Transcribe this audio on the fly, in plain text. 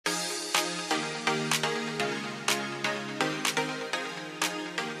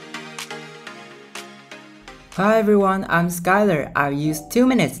Hi everyone, I'm Skylar. I used 2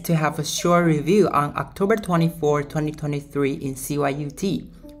 minutes to have a short review on October 24, 2023 in Cyut.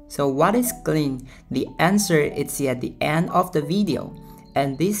 So what is Glint? The answer is at the end of the video.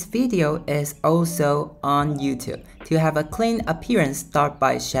 And this video is also on YouTube. To have a clean appearance, start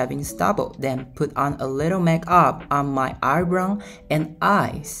by shaving stubble, then put on a little makeup on my eyebrow and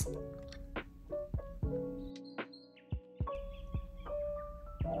eyes.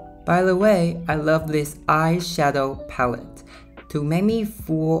 By the way, I love this eyeshadow palette to make me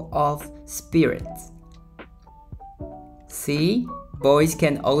full of spirits. See, boys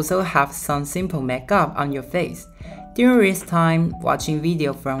can also have some simple makeup on your face. During this time, watching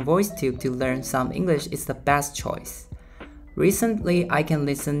video from VoiceTube to learn some English is the best choice. Recently, I can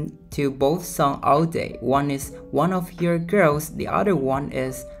listen to both songs all day. One is One of Your Girls, the other one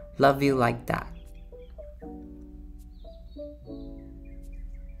is Love You Like That.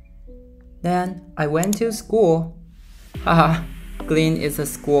 Then I went to school. Haha, Glint is a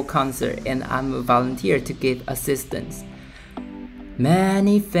school concert and I'm a volunteer to give assistance.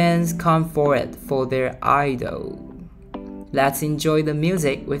 Many fans come forward for their idol. Let's enjoy the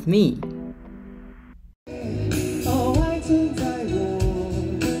music with me.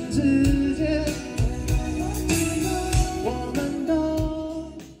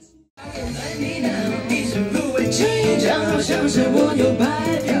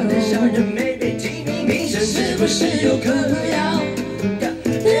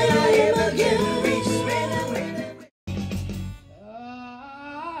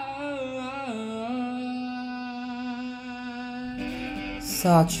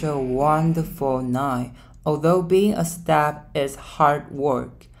 Such a wonderful night. Although being a staff is hard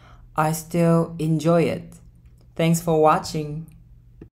work, I still enjoy it. Thanks for watching.